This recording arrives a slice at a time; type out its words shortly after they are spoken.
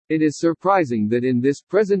It is surprising that in this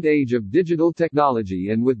present age of digital technology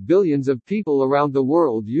and with billions of people around the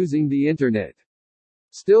world using the internet,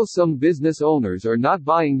 still some business owners are not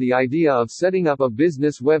buying the idea of setting up a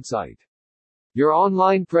business website. Your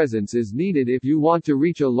online presence is needed if you want to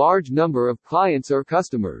reach a large number of clients or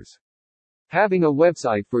customers. Having a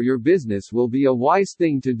website for your business will be a wise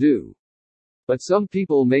thing to do. But some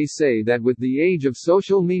people may say that with the age of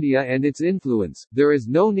social media and its influence, there is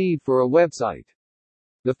no need for a website.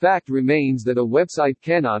 The fact remains that a website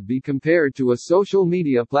cannot be compared to a social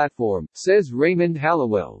media platform, says Raymond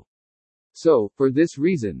Hallowell. So, for this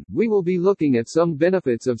reason, we will be looking at some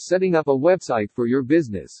benefits of setting up a website for your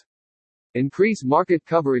business. Increase market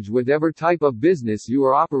coverage. Whatever type of business you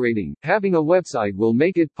are operating, having a website will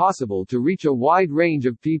make it possible to reach a wide range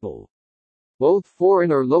of people. Both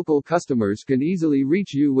foreign or local customers can easily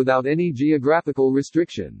reach you without any geographical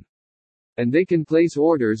restriction. And they can place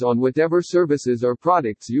orders on whatever services or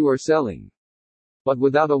products you are selling. But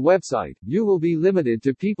without a website, you will be limited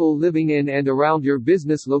to people living in and around your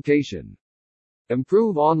business location.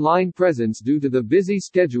 Improve online presence. Due to the busy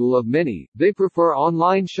schedule of many, they prefer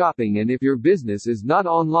online shopping, and if your business is not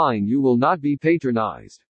online, you will not be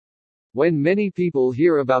patronized. When many people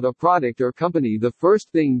hear about a product or company, the first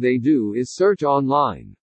thing they do is search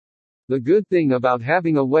online. The good thing about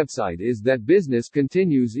having a website is that business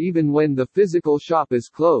continues even when the physical shop is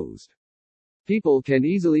closed. People can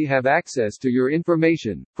easily have access to your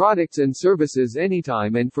information, products and services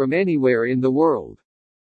anytime and from anywhere in the world.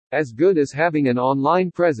 As good as having an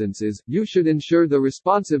online presence is, you should ensure the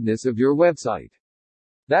responsiveness of your website.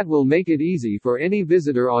 That will make it easy for any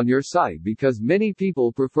visitor on your site, because many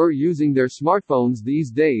people prefer using their smartphones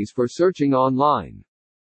these days for searching online.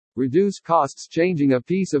 Reduce costs. Changing a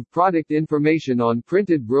piece of product information on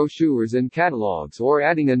printed brochures and catalogs or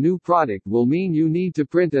adding a new product will mean you need to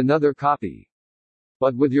print another copy.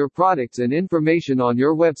 But with your products and information on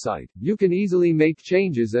your website, you can easily make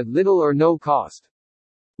changes at little or no cost.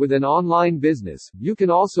 With an online business, you can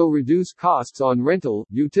also reduce costs on rental,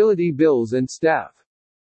 utility bills and staff.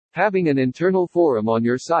 Having an internal forum on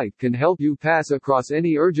your site can help you pass across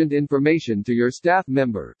any urgent information to your staff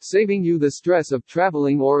member, saving you the stress of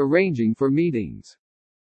traveling or arranging for meetings.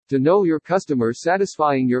 To know your customer.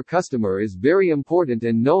 Satisfying your customer is very important,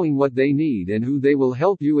 and knowing what they need and who they will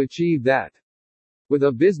help you achieve that. With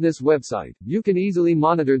a business website, you can easily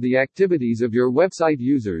monitor the activities of your website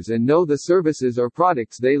users and know the services or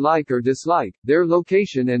products they like or dislike, their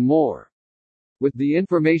location and more. With the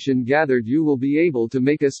information gathered, you will be able to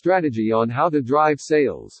make a strategy on how to drive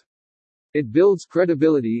sales. It builds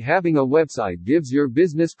credibility. Having a website gives your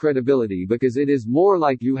business credibility because it is more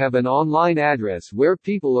like you have an online address where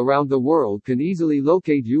people around the world can easily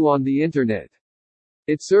locate you on the internet.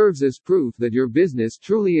 It serves as proof that your business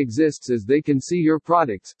truly exists, as they can see your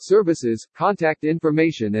products, services, contact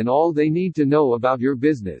information and all they need to know about your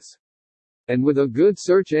business. And with a good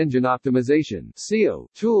search engine optimization (SEO)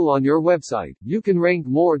 tool on your website, you can rank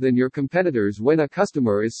more than your competitors when a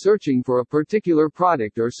customer is searching for a particular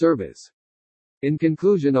product or service. In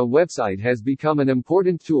conclusion, a website has become an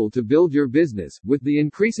important tool to build your business. With the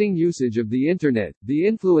increasing usage of the internet, the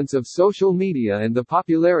influence of social media and the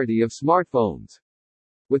popularity of smartphones.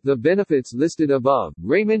 With the benefits listed above,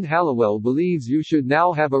 Raymond Hallowell believes you should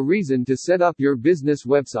now have a reason to set up your business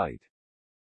website.